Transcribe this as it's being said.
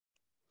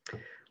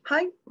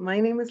Hi, my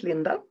name is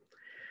Linda.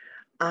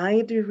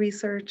 I do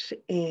research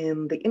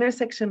in the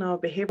intersection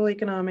of behavioral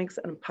economics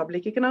and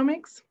public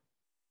economics.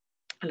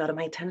 A lot of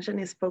my attention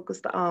is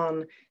focused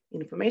on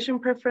information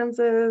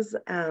preferences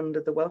and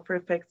the welfare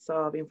effects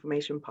of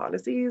information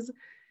policies,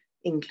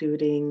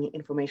 including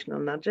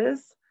informational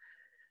nudges.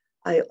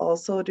 I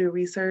also do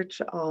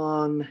research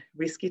on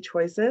risky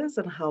choices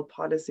and how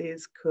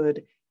policies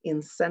could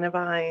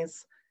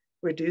incentivize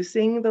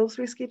reducing those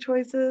risky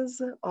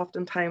choices.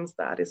 Oftentimes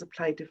that is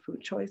applied to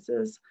food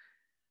choices.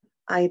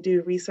 I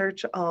do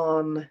research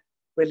on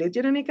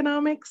religion and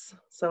economics,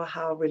 so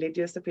how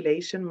religious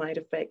affiliation might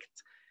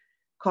affect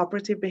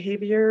cooperative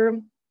behavior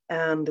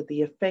and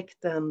the effect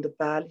and the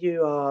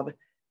value of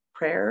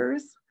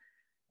prayers,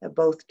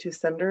 both to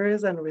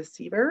senders and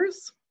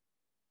receivers.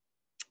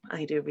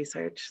 I do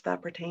research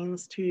that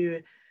pertains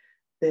to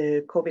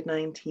the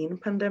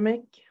COVID-19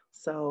 pandemic,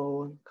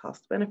 so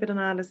cost-benefit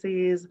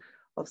analyses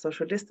of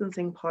social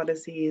distancing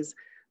policies,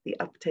 the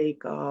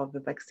uptake of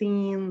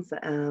vaccines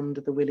and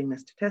the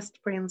willingness to test,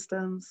 for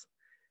instance.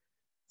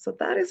 So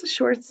that is a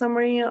short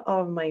summary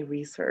of my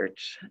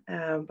research.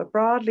 But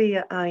broadly,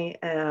 I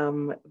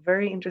am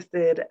very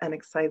interested and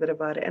excited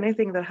about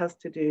anything that has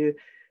to do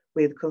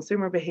with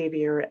consumer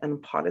behavior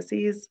and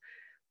policies.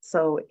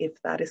 So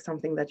if that is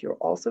something that you're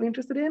also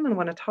interested in and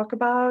want to talk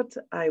about,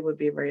 I would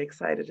be very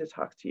excited to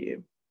talk to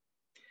you.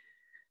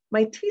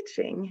 My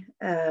teaching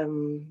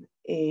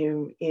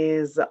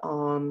is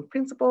on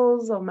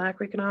principles of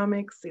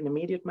macroeconomics,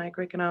 intermediate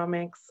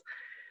microeconomics,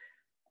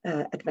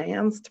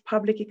 advanced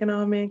public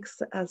economics,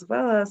 as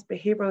well as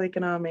behavioral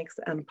economics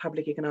and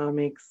public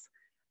economics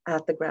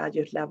at the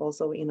graduate level,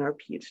 so in our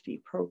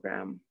PhD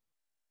program.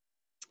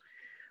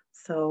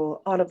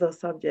 So all of those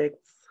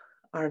subjects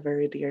are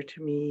very dear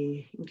to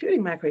me,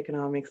 including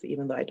macroeconomics,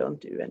 even though I don't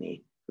do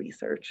any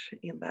research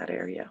in that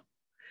area.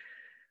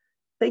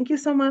 Thank you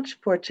so much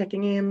for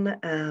checking in,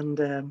 and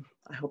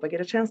I hope I get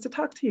a chance to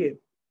talk to you.